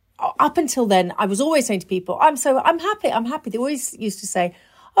up until then, I was always saying to people, I'm happy. They always used to say,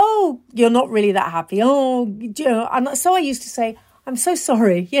 "Oh, you're not really that happy." Oh, and so I used to say, "I'm so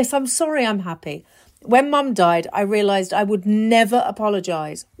sorry. Yes, I'm sorry, I'm happy." When Mum died, I realised I would never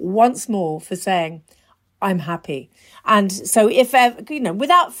apologise once more for saying, "I'm happy." And so if ever,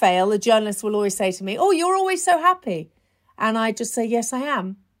 without fail, a journalist will always say to me, "Oh, you're always so happy." And I just say, "Yes, I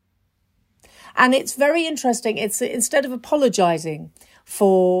am." And it's very interesting. It's instead of apologising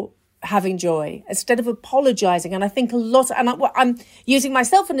for having joy, instead of apologising, and I think I'm using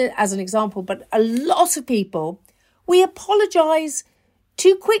myself as an example, but a lot of people, we apologise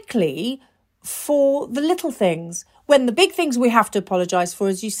too quickly for the little things, when the big things we have to apologise for,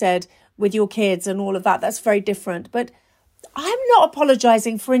 as you said, with your kids and all of that, that's very different. But I'm not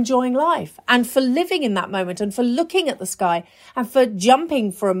apologising for enjoying life and for living in that moment and for looking at the sky and for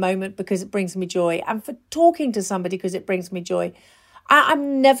jumping for a moment because it brings me joy and for talking to somebody because it brings me joy.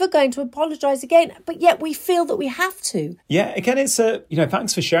 I'm never going to apologise again, but yet we feel that we have to. Yeah, again, it's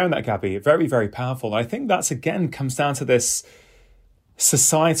thanks for sharing that, Gabby. Very, very powerful. I think that's, again, comes down to this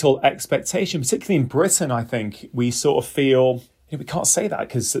societal expectation, particularly in Britain. I think we sort of feel, we can't say that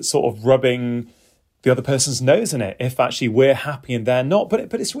because it's sort of rubbing the other person's nose in it if actually we're happy and they're not.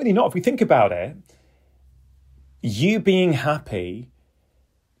 But it's really not. If we think about it, you being happy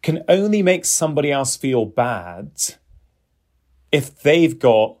can only make somebody else feel bad if they've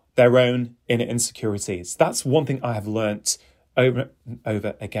got their own inner insecurities. That's one thing I have learnt over and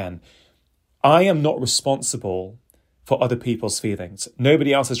over again. I am not responsible for other people's feelings.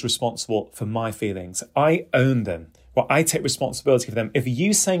 Nobody else is responsible for my feelings. I own them. Well, I take responsibility for them. If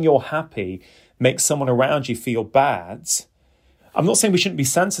you saying you're happy makes someone around you feel bad, I'm not saying we shouldn't be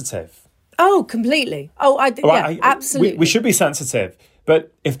sensitive. Oh, completely. Absolutely. We should be sensitive.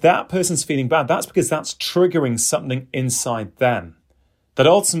 But if that person's feeling bad, that's because that's triggering something inside them. That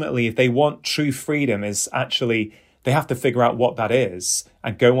ultimately, if they want true freedom, is actually, they have to figure out what that is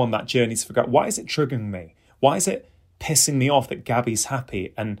and go on that journey to figure out, why is it triggering me? Why is it pissing me off that Gabby's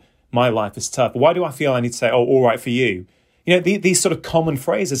happy and my life is tough? Why do I feel I need to say, oh, all right for you? You know, these sort of common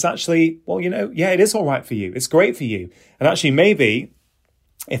phrases actually, well, you know, yeah, it is all right for you. It's great for you. And actually, maybe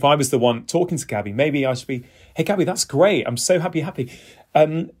if I was the one talking to Gabby, maybe I should be, hey, Gabby, that's great. I'm so happy you're happy.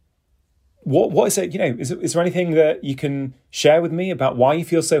 What is it, you know, is there anything that you can share with me about why you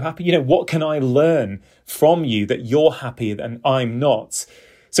feel so happy? You know, what can I learn from you that you're happy and I'm not?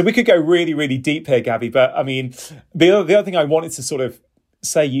 So we could go really, really deep here, Gabby. But I mean, the other thing I wanted to sort of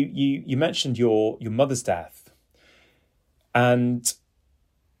say, you mentioned your mother's death. And,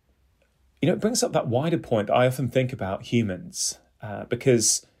 you know, it brings up that wider point that I often think about humans,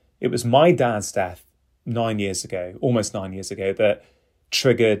 because it was my dad's death almost 9 years ago, that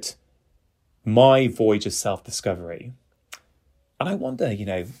triggered my voyage of self-discovery. And I wonder, you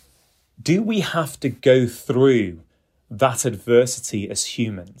know, do we have to go through that adversity as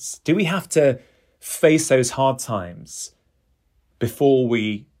humans? Do we have to face those hard times before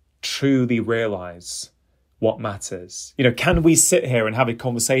we truly realize what matters? You know, can we sit here and have a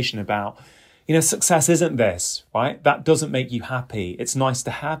conversation about, you know, success isn't this, right? That doesn't make you happy. It's nice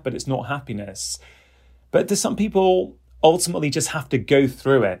to have, but it's not happiness. But do some people ultimately just have to go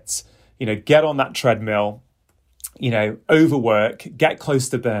through it? You know, get on that treadmill, you know, overwork, get close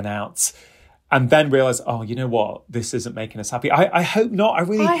to burnout, and then realize, oh, you know what? This isn't making us happy. I hope not.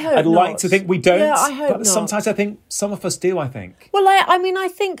 I'd like to think we don't. Yeah, I hope but not. Sometimes I think some of us do, I think. Well, I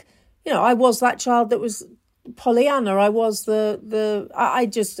think, you know, I was that child that was Pollyanna. I was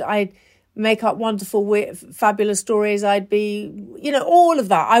I'd make up wonderful, fabulous stories. I'd be, you know, all of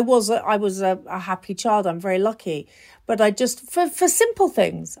that. I was a happy child. I'm very lucky. But I just, for simple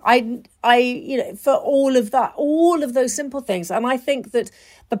things, I, you know, for all of those simple things. And I think that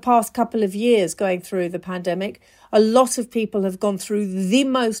the past couple of years going through the pandemic, a lot of people have gone through the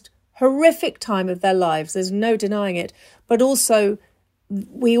most horrific time of their lives. There's no denying it. But also,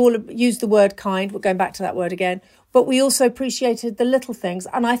 we all use the word kind. We're going back to that word again. But we also appreciated the little things.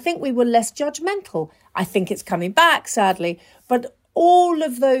 And I think we were less judgmental. I think it's coming back, sadly. But all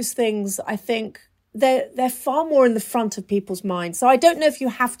of those things, I think, they're far more in the front of people's minds. So I don't know if you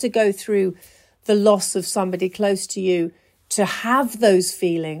have to go through the loss of somebody close to you to have those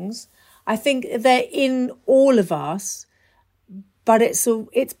feelings. I think they're in all of us, but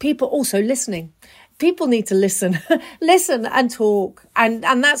it's people also listening. People need to listen and talk. And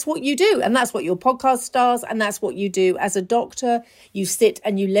that's what you do. And that's what your podcast does. And that's what you do as a doctor. You sit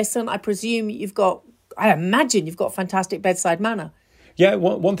and you listen. I imagine you've got fantastic bedside manner. Yeah,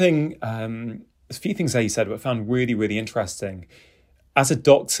 one thing, there's a few things that you said, but I found really, really interesting. As a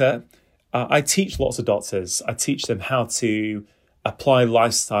doctor, I teach lots of doctors. I teach them how to apply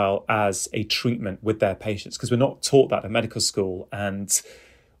lifestyle as a treatment with their patients, because we're not taught that in medical school. And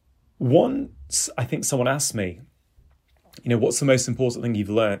once I think someone asked me, you know, what's the most important thing you've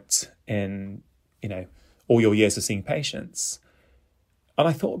learnt in, you know, all your years of seeing patients? And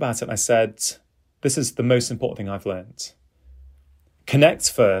I thought about it and I said, this is the most important thing I've learnt.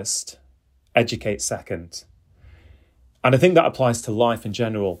 Connect first, educate second. And I think that applies to life in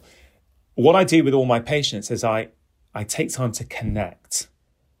general. What I do with all my patients is I take time to connect,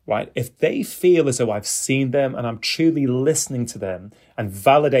 right? If they feel as though I've seen them and I'm truly listening to them and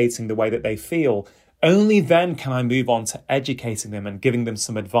validating the way that they feel, only then can I move on to educating them and giving them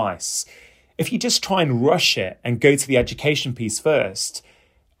some advice. If you just try and rush it and go to the education piece first,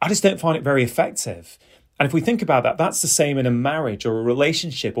 I just don't find it very effective. And if we think about that, that's the same in a marriage or a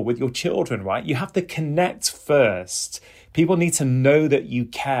relationship or with your children, right? You have to connect first. People need to know that you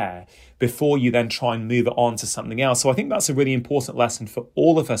care before you then try and move it on to something else. So I think that's a really important lesson for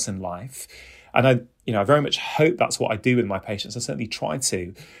all of us in life. And I very much hope that's what I do with my patients. I certainly try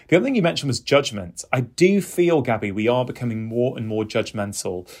to. The other thing you mentioned was judgment. I do feel, Gabby, we are becoming more and more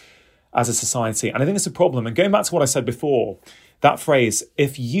judgmental as a society. And I think it's a problem. And going back to what I said before, that phrase,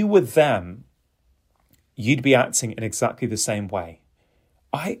 if you were them, you'd be acting in exactly the same way.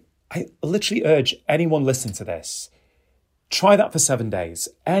 I literally urge anyone listening to this, try that for 7 days.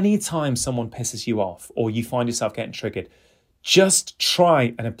 Anytime someone pisses you off or you find yourself getting triggered, just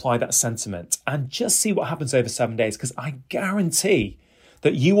try and apply that sentiment and just see what happens over 7 days, because I guarantee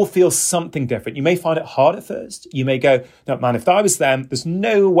that you will feel something different. You may find it hard at first. You may go, no, man, if I was them, there's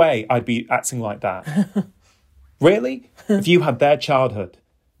no way I'd be acting like that. Really? If you had their childhood,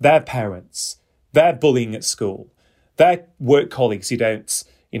 their parents, their bullying at school, their work colleagues who don't,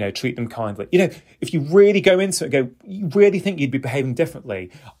 treat them kindly. If you really go into it and go, you really think you'd be behaving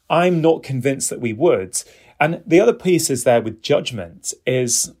differently? I'm not convinced that we would. And the other piece is there with judgment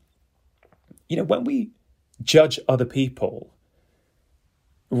is, when we judge other people,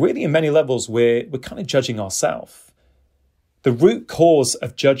 really in many levels, we're kind of judging ourselves. The root cause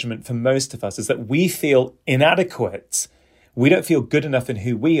of judgment for most of us is that we feel inadequate. We don't feel good enough in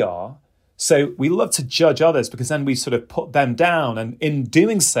who we are. So we love to judge others because then we sort of put them down. And in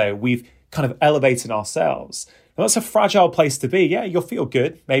doing so, we've kind of elevated ourselves. And that's a fragile place to be. Yeah, you'll feel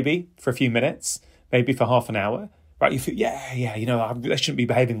good, maybe for a few minutes, maybe for half an hour, right? You feel, I shouldn't be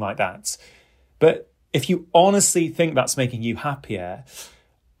behaving like that. But if you honestly think that's making you happier,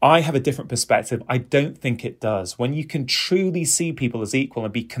 I have a different perspective. I don't think it does. When you can truly see people as equal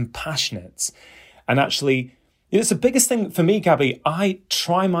and be compassionate and actually, it's the biggest thing for me, Gabby. I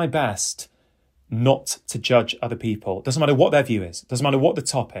try my best not to judge other people. It doesn't matter what their view is. It doesn't matter what the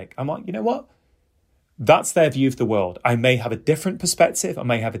topic. I'm like, you know what? That's their view of the world. I may have a different perspective. I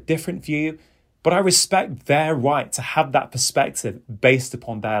may have a different view, but I respect their right to have that perspective based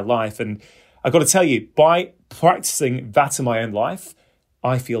upon their life. And I've got to tell you, by practicing that in my own life,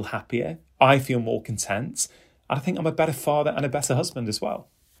 I feel happier. I feel more content. And I think I'm a better father and a better husband as well.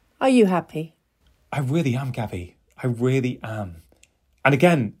 Are you happy? I really am, Gabby. I really am. And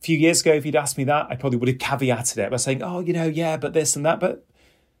again, a few years ago, if you'd asked me that, I probably would have caveated it by saying, oh, yeah, but this and that. But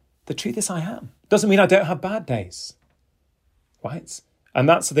the truth is I am. Doesn't mean I don't have bad days, right? And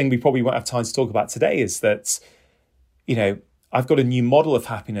that's the thing we probably won't have time to talk about today is that, I've got a new model of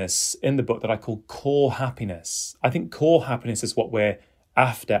happiness in the book that I call core happiness. I think core happiness is what we're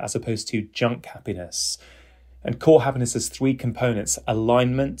after as opposed to junk happiness. And core happiness has 3 components: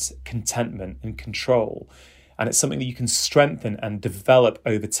 alignment, contentment, and control. And it's something that you can strengthen and develop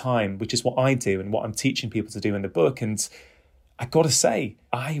over time, which is what I do and what I'm teaching people to do in the book. And I got to say,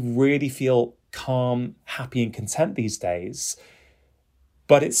 I really feel calm, happy, and content these days.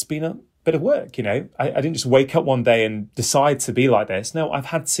 But it's been a bit of work, I didn't just wake up one day and decide to be like this. No, I've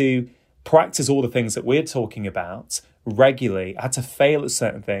had to practice all the things that we're talking about regularly. I had to fail at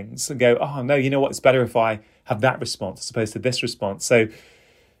certain things and go, oh, no, you know what? It's better if I have that response as opposed to this response. So,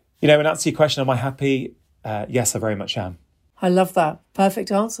 in answer to your question, am I happy? Yes, I very much am. I love that.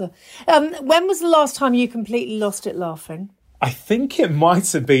 Perfect answer. When was the last time you completely lost it laughing? I think it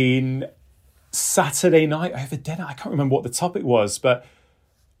might have been Saturday night over dinner. I can't remember what the topic was, but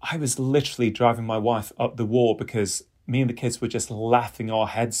I was literally driving my wife up the wall because me and the kids were just laughing our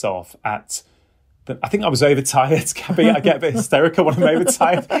heads off at I think I was overtired, Gabby. I get a bit hysterical when I'm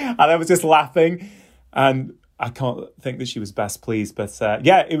overtired. And I was just laughing. And I can't think that she was best pleased. But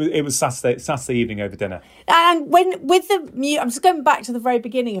it was Saturday evening over dinner. And I'm just going back to the very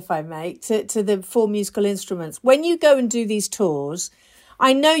beginning, if I may, to the 4 musical instruments. When you go and do these tours,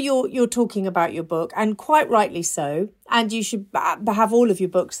 I know you're talking about your book, and quite rightly so. And you should have all of your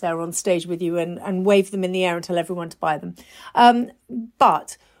books there on stage with you and wave them in the air and tell everyone to buy them.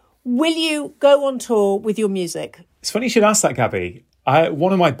 But will you go on tour with your music? It's funny you should ask that, Gabby.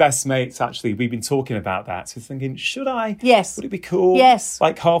 One of my best mates, actually, we've been talking about that. So thinking, should I? Yes. Would it be cool? Yes.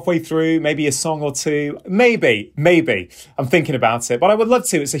 Like halfway through, maybe a song or two? Maybe. I'm thinking about it. But I would love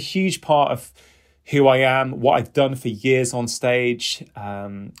to. It's a huge part of who I am, what I've done for years on stage.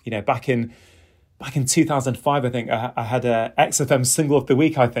 Back in 2005, I think I had a XFM single of the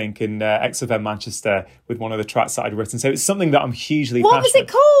week, I think, in XFM Manchester with one of the tracks that I'd written. So it's something that I'm hugely passionate. What was it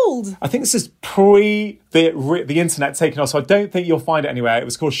called? I think this is pre the internet taking off, so I don't think you'll find it anywhere. It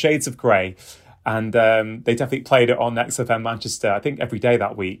was called Shades of Grey. And they definitely played it on XFM Manchester, I think, every day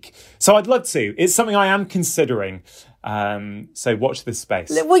that week. So I'd love to. It's something I am considering. So watch this space.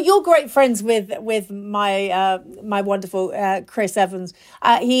 Well, you're great friends with my wonderful Chris Evans.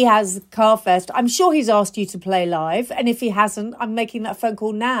 He has Carfest. I'm sure he's asked you to play live. And if he hasn't, I'm making that phone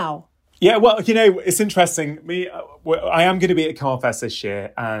call now. Yeah, well, it's interesting. I am going to be at Carfest this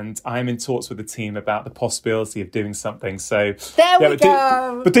year, and I'm in talks with the team about the possibility of doing something. So there we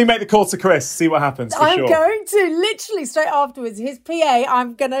go. But do make the call to Chris. See what happens. I'm going to literally straight afterwards. His PA.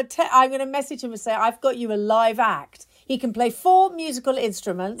 I'm gonna message him and say I've got you a live act. He can play 4 musical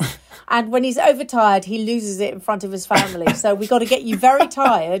instruments, and when he's overtired, he loses it in front of his family. So we got to get you very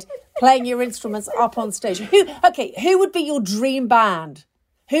tired playing your instruments up on stage. Who would be your dream band?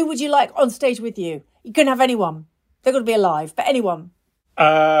 Who would you like on stage with you? You can have anyone. They're going to be alive, but anyone.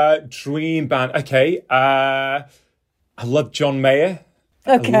 Dream band. Okay. I love John Mayer.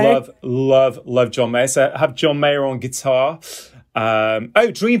 Okay. I love John Mayer. So I have John Mayer on guitar.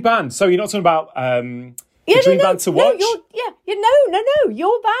 Dream band. So you're not talking about dream band to watch? No.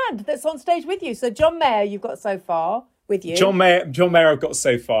 Your band that's on stage with you. So John Mayer, you've got so far. With you. John Mayer I've got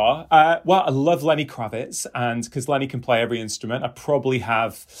so far. I love Lenny Kravitz, and because Lenny can play every instrument, I probably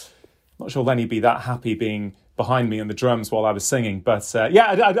have, I'm not sure Lenny would be that happy being behind me on the drums while I was singing. But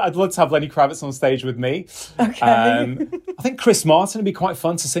I'd love to have Lenny Kravitz on stage with me. Okay. I think Chris Martin would be quite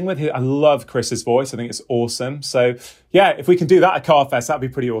fun to sing with. I love Chris's voice. I think it's awesome. So yeah, if we can do that at Carfest, that'd be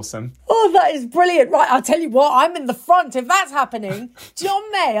pretty awesome. Oh, that is brilliant. Right, I'll tell you what, I'm in the front if that's happening.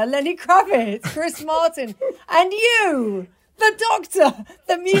 John Mayer, Lenny Kravitz, Chris Martin, and you, the Doctor,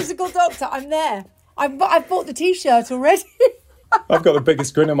 the musical Doctor. I'm there. I've bought the T-shirt already. I've got the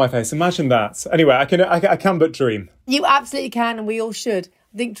biggest grin on my face. Imagine that. Anyway, I can but dream. You absolutely can, and we all should.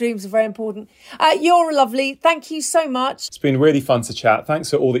 I think dreams are very important. You're lovely. Thank you so much. It's been really fun to chat. Thanks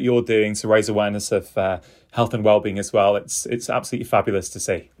for all that you're doing to raise awareness of health and well-being as well. It's absolutely fabulous to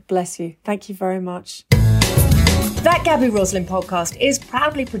see. Bless you. Thank you very much. That Gabby Roslin podcast is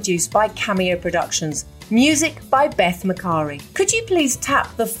proudly produced by Cameo Productions. Music by Beth Macari. Could you please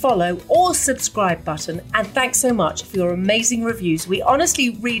tap the follow or subscribe button? And thanks so much for your amazing reviews. We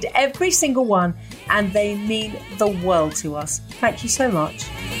honestly read every single one and they mean the world to us. Thank you so much.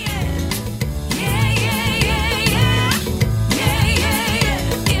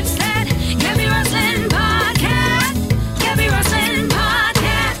 It's that Gabby Roslin podcast. Gabby Roslin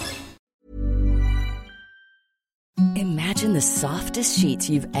podcast. Imagine the softest sheets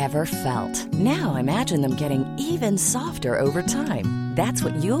you've ever felt. Now imagine them getting even softer over time. That's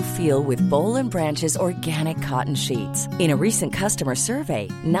what you'll feel with Boll & Branch's organic cotton sheets. In a recent customer survey,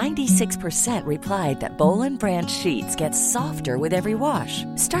 96% replied that Boll & Branch sheets get softer with every wash.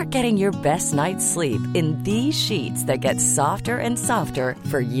 Start getting your best night's sleep in these sheets that get softer and softer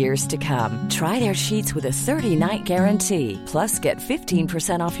for years to come. Try their sheets with a 30-night guarantee. Plus, get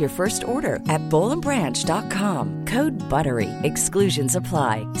 15% off your first order at bollandbranch.com. Code BUTTERY. Exclusions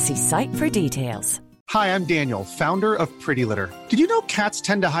apply. See site for details. Hi, I'm Daniel, founder of Pretty Litter. Did you know cats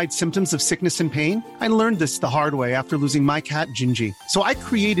tend to hide symptoms of sickness and pain? I learned this the hard way after losing my cat, Gingy. So I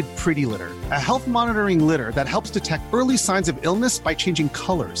created Pretty Litter, a health monitoring litter that helps detect early signs of illness by changing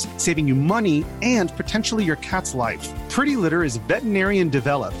colors, saving you money and potentially your cat's life. Pretty Litter is veterinarian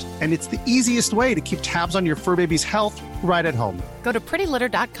developed, and it's the easiest way to keep tabs on your fur baby's health right at home. Go to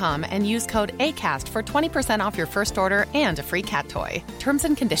prettylitter.com and use code ACAST for 20% off your first order and a free cat toy. Terms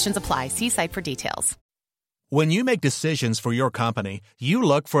and conditions apply. See site for details. When you make decisions for your company, you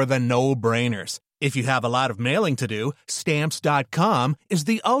look for the no-brainers. If you have a lot of mailing to do, Stamps.com is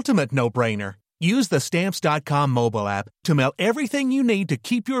the ultimate no-brainer. Use the Stamps.com mobile app to mail everything you need to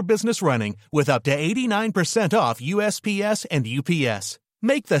keep your business running with up to 89% off USPS and UPS.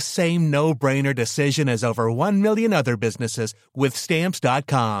 Make the same no-brainer decision as over 1 million other businesses with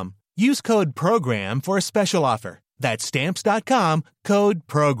Stamps.com. Use code PROGRAM for a special offer. That's Stamps.com, code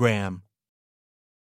PROGRAM.